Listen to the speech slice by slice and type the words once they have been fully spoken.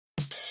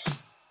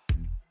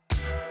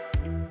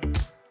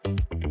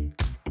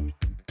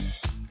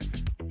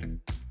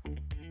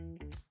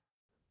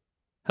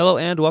Hello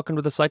and welcome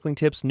to the Cycling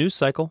Tips News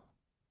Cycle.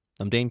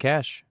 I'm Dane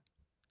Cash.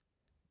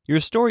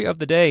 Your story of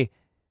the day: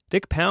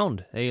 Dick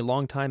Pound, a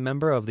longtime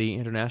member of the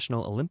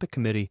International Olympic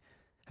Committee,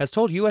 has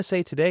told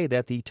USA Today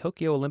that the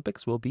Tokyo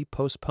Olympics will be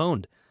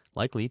postponed,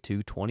 likely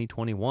to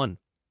 2021.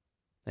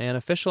 An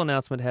official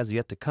announcement has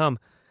yet to come,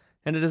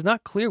 and it is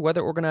not clear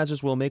whether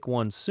organizers will make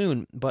one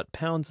soon, but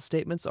Pound's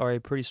statements are a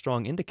pretty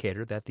strong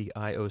indicator that the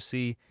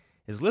IOC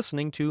is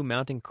listening to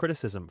mounting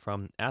criticism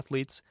from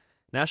athletes,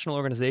 national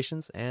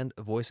organizations, and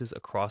voices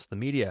across the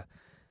media.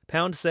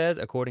 Pound said,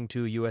 according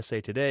to USA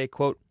Today,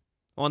 quote,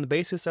 "On the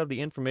basis of the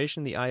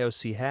information the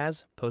IOC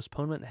has,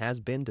 postponement has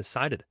been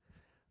decided.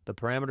 The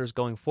parameters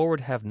going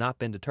forward have not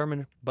been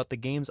determined, but the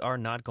games are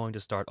not going to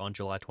start on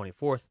July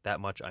 24th,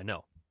 that much I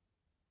know."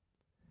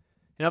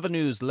 In other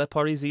news, Le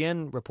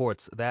Parisien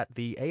reports that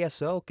the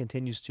ASO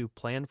continues to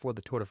plan for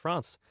the Tour de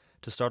France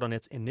to start on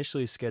its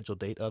initially scheduled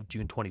date of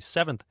June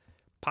 27th,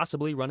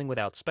 possibly running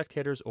without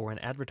spectators or an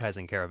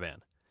advertising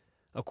caravan.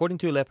 According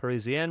to Le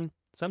Parisien,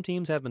 some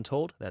teams have been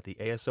told that the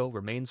ASO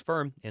remains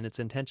firm in its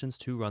intentions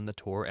to run the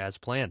tour as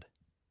planned.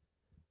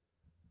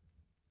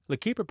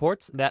 L'Equipe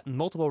reports that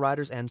multiple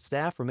riders and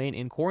staff remain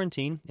in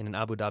quarantine in an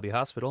Abu Dhabi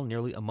hospital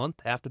nearly a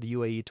month after the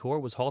UAE tour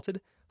was halted,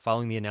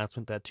 following the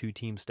announcement that two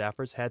team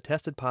staffers had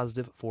tested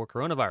positive for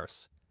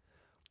coronavirus.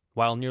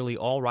 While nearly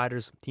all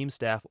riders, team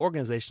staff,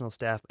 organizational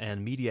staff,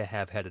 and media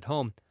have headed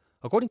home,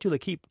 according to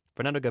L'Equipe,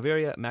 Fernando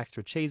Gaviria, Max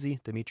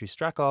Trachese, Dmitry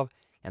Strakov,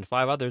 and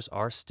 5 others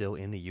are still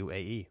in the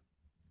UAE.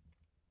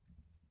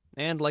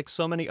 And like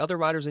so many other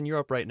riders in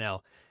Europe right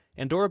now,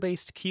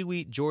 Andorra-based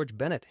Kiwi George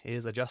Bennett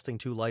is adjusting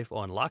to life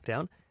on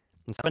lockdown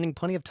and spending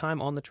plenty of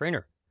time on the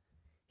trainer.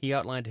 He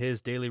outlined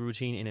his daily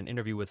routine in an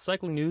interview with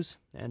Cycling News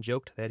and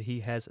joked that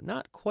he has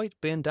not quite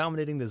been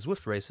dominating the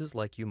Zwift races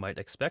like you might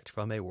expect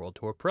from a World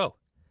Tour pro.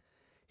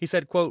 He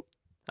said, quote,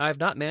 "I've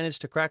not managed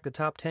to crack the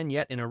top 10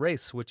 yet in a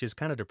race, which is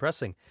kind of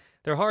depressing.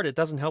 They're hard, it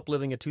doesn't help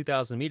living at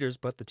 2,000 meters,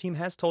 but the team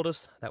has told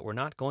us that we're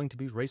not going to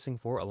be racing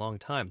for a long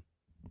time.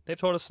 They've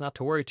told us not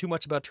to worry too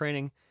much about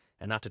training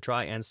and not to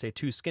try and stay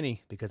too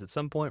skinny, because at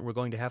some point we're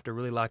going to have to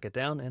really lock it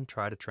down and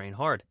try to train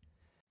hard.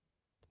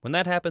 When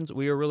that happens,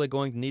 we are really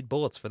going to need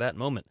bullets for that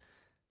moment,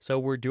 so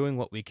we're doing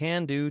what we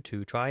can do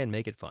to try and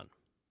make it fun."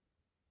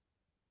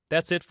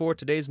 That's it for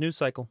today's news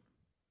cycle.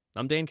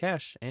 I'm Dane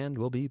Cash, and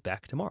we'll be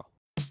back tomorrow.